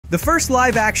The first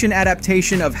live-action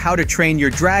adaptation of How to Train Your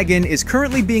Dragon is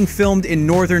currently being filmed in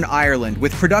Northern Ireland,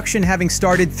 with production having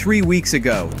started 3 weeks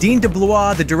ago. Dean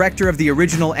DeBlois, the director of the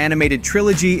original animated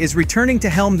trilogy, is returning to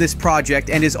helm this project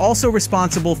and is also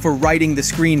responsible for writing the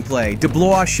screenplay.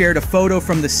 DeBlois shared a photo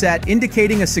from the set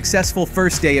indicating a successful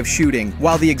first day of shooting.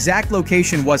 While the exact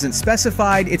location wasn't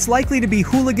specified, it's likely to be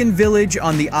Hooligan Village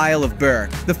on the Isle of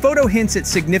Burke. The photo hints at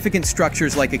significant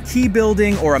structures like a key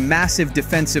building or a massive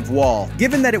defensive wall.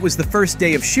 Given that it was the first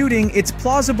day of shooting, it's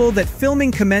plausible that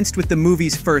filming commenced with the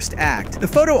movie's first act. The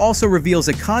photo also reveals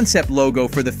a concept logo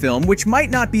for the film, which might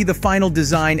not be the final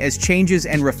design, as changes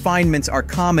and refinements are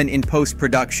common in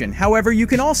post-production. However, you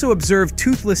can also observe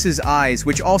Toothless's eyes,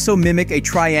 which also mimic a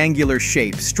triangular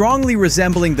shape, strongly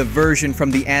resembling the version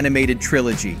from the animated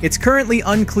trilogy. It's currently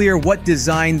unclear what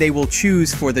design they will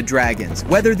choose for the dragons,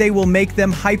 whether they will make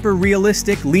them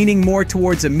hyper-realistic, leaning more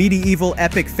towards a medieval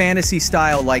epic fantasy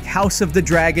style like House of the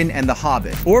Dragon and The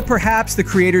Hobbit. Or perhaps the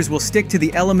creators will stick to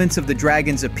the elements of the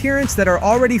dragon's appearance that are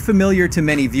already familiar to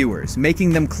many viewers, making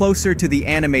them closer to the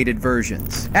animated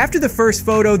versions. After the first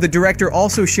photo, the director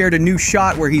also shared a new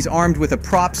shot where he's armed with a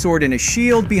prop sword and a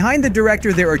shield. Behind the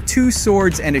director, there are 2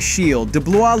 swords and a shield.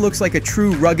 DeBlois looks like a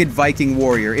true rugged Viking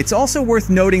warrior. It's also worth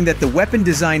noting that the weapon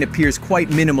design appears quite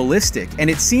minimalistic, and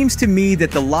it seems to me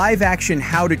that the live-action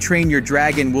How to Train Your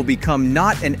Dragon will become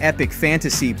not an epic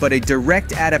fantasy, but a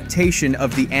direct adaptation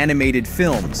of the animated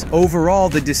films. Overall,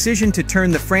 the decision to turn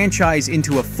the franchise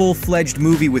into a full-fledged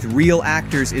movie with real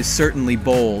actors is certainly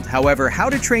bold. However, How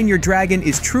to Train Your Dragon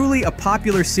is truly a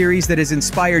popular series that has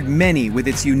inspired many with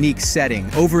its unique setting.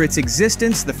 Over its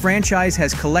existence, the franchise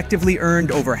has collectively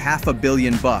earned over $500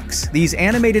 million. These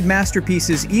animated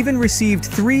masterpieces even received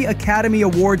 3 Academy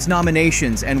Awards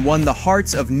nominations and won the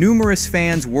hearts of numerous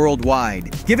fans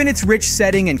worldwide. Given its rich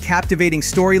setting and captivating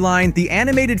storyline, the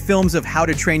animated films of How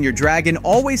to Train Your Dragon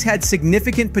always had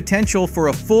significant potential for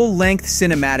a full-length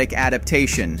cinematic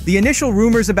adaptation. The initial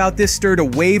rumors about this stirred a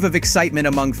wave of excitement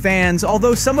among fans,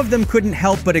 although some of them couldn't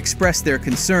help but express their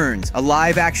concerns. A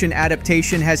live-action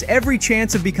adaptation has every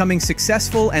chance of becoming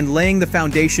successful and laying the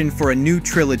foundation for a new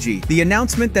trilogy. The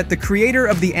announcement that the creator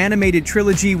of the animated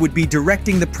trilogy would be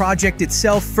directing the project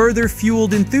itself further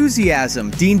fueled enthusiasm.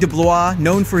 Dean DeBlois,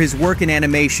 known for his work in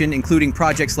animation, including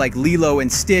projects like Lilo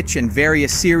and Stitch and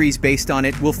various series based on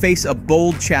it, will face a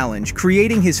bold challenge,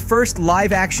 creating his first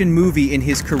live-action movie in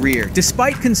his career.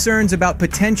 Despite concerns about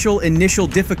potential initial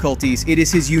difficulties, it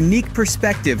is his unique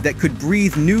perspective that could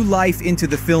breathe new life into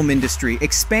the film industry,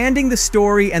 expanding the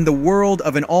story and the world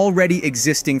of an already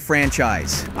existing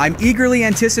franchise. I'm eagerly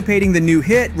anticipating the new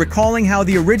hit, recalling how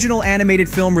the original animated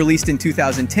film released in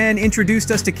 2010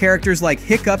 introduced us to characters like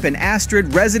Hiccup and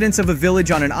Astrid, residents of a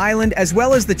village on an island, as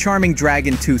well as the charming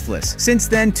dragon Toothless. Since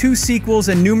then, 2 sequels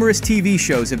and numerous TV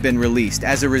shows have been released.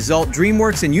 As a result,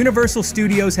 DreamWorks and Universal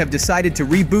Studios have decided to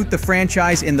reboot the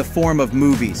franchise in the form of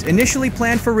movies. Initially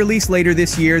planned for release later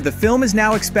this year, the film is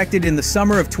now expected in the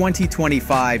summer of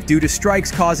 2025 due to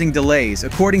strikes causing delays.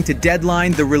 According to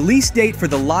Deadline, the release date for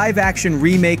the live-action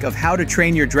remake of How to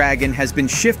Train Your Dragon has been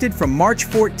shifted from March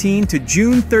 14 to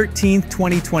June 13,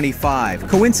 2025.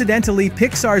 Coincidentally,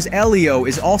 Pixar's Elio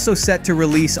is also set to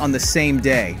release on the same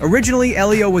day. Originally,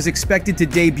 Elio was expected to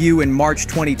debut in March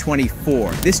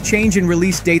 2024. This change in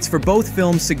release dates for both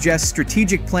films suggests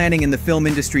strategic planning in the film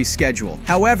industry's schedule.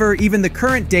 However, even the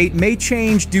current date may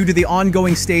change due to the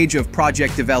ongoing stage of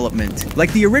project development.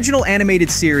 Like the original animated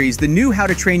series, the new How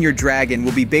to Train Your Dragon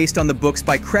will be based on the books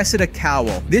by Cressida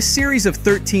Cowell. This series of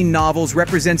 13 novels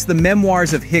represents the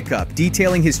memoirs of Hiccup,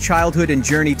 detailing his childhood and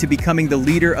journey to becoming the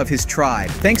leader of his tribe.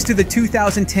 Thanks to the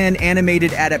 2010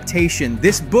 animated adaptation,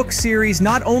 this book series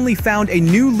not only found a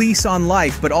new lease on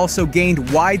life, but also gained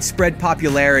widespread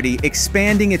popularity,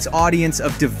 expanding its audience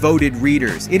of devoted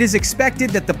readers. It is expected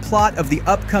that the plot of the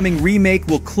upcoming remake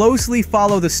will closely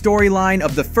follow the storyline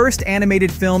of the first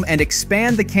animated film and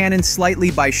expand the canon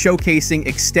slightly by showcasing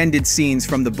extended scenes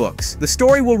from the books. The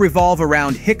story will revolve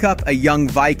around Hiccup, a young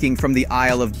Viking from the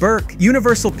Isle of Burke.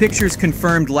 Universal Pictures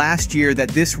confirmed last year that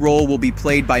this role will be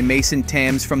played by Mason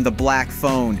Thames from The Black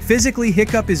Phone. Physically,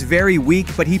 Hiccup is very weak,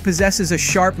 but he possesses a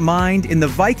sharp mind. In the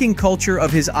Viking culture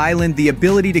of his island, the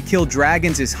ability to kill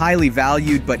dragons is highly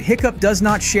valued, but Hiccup does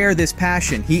not share this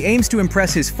passion. He aims to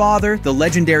impress his father, the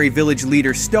legendary village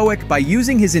leader Stoic, by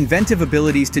using his inventive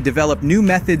abilities to develop new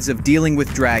methods of dealing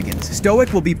with dragons.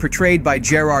 Stoic will be portrayed by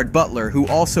Gerard Butler, who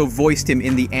also voiced him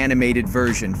in the animated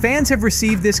version. Fans have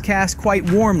received this cast quite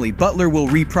warmly. Butler will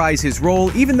reprise his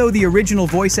role, even though the original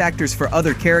voice actors for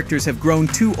other characters have grown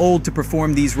too old to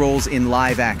perform these roles in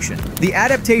live action. The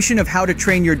adaptation of How to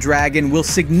Train Your Dragon will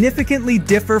significantly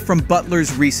differ from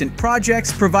Butler's recent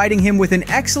projects, providing providing him with an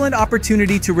excellent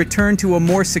opportunity to return to a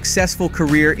more successful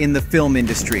career in the film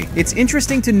industry. It's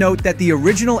interesting to note that the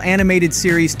original animated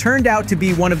series turned out to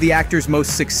be one of the actor's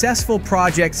most successful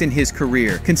projects in his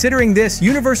career. Considering this,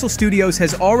 Universal Studios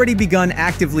has already begun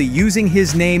actively using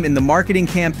his name in the marketing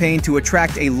campaign to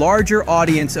attract a larger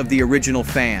audience of the original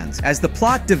fans. As the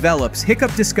plot develops,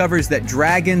 Hiccup discovers that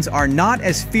dragons are not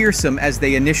as fearsome as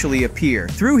they initially appear.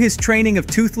 Through his training of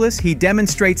Toothless, he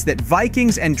demonstrates that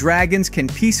Vikings and dragons can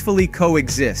peacefully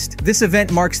coexist. This event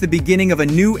marks the beginning of a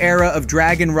new era of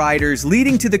dragon riders,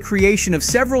 leading to the creation of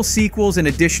several sequels and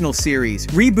additional series.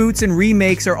 Reboots and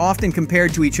remakes are often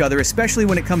compared to each other, especially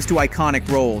when it comes to iconic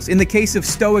roles. In the case of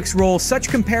Stoick's role, such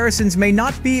comparisons may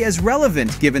not be as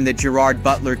relevant, given that Gerard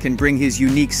Butler can bring his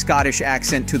unique Scottish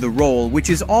accent to the role, which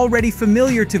is already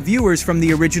familiar to viewers from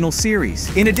the original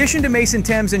series. In addition to Mason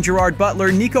Thames and Gerard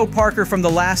Butler, Nico Parker from The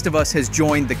Last of Us has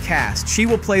joined the cast. She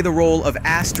will play the role of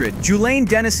Astrid. Julaine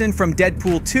Dennison from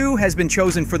Deadpool 2 has been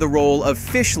chosen for the role of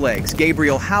Fishlegs.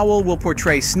 Gabriel Howell will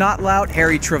portray Snotlout.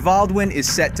 Harry Trevaldwin is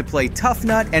set to play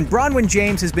Toughnut, and Bronwyn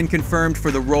James has been confirmed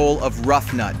for the role of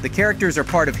Roughnut. The characters are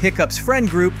part of Hiccup's friend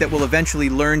group that will eventually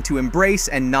learn to embrace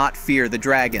and not fear the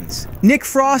dragons. Nick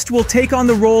Frost will take on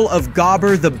the role of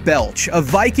Gobber the Belch, a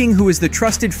Viking who is the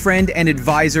trusted friend and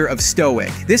advisor of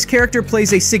Stoick. This character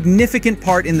plays a significant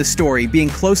part in the story, being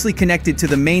closely connected to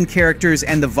the main characters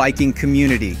and the Viking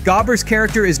community. Gobber's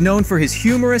character is known for his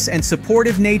humorous and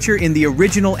supportive nature in the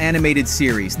original animated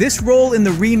series. This role in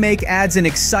the remake adds an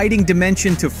exciting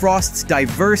dimension to Frost's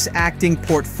diverse acting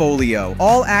portfolio.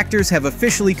 All actors have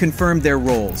officially confirmed their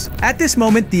roles. At this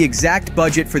moment, the exact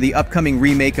budget for the upcoming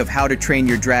remake of How to Train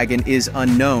Your Dragon is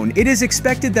unknown. It is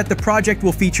expected that the project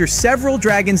will feature several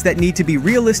dragons that need to be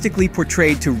realistically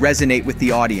portrayed to resonate with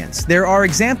the audience. There are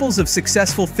examples of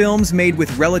successful films made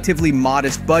with relatively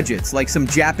modest budgets, like some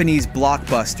Japanese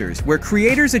blockbusters, where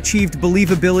creators achieved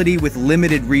believability with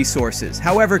limited resources.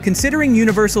 However, considering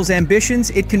Universal's ambitions,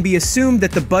 it can be assumed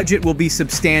that the budget will be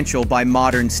substantial by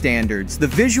modern standards. The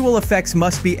visual effects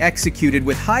must be executed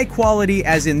with high quality,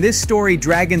 as in this story,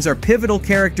 dragons are pivotal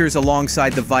characters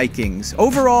alongside the Vikings.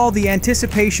 Overall, the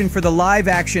anticipation for the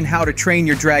live-action How to Train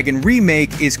Your Dragon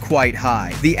remake is quite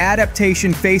high. The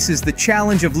adaptation faces the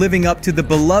challenge of living up to the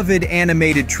beloved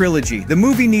animated trilogy. The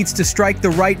movie needs to strike the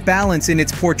right balance in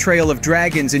its portrayal of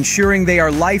dragons, ensuring they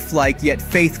are lifelike yet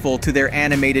faithful to their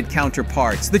animated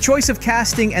counterparts. The choice of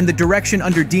casting and the direction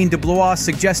under Dean DeBlois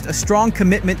suggest a strong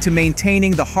commitment to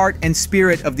maintaining the heart and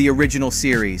spirit of the original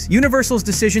series. Universal's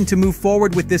decision to move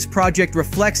forward with this project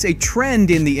reflects a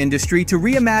trend in the industry to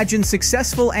reimagine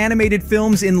successful animated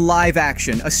films in live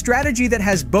action, a strategy that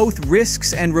has both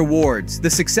risks and rewards. The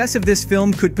success of this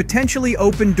film could potentially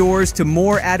open doors to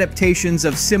more adaptations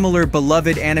of similar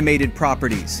beloved animated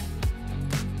properties.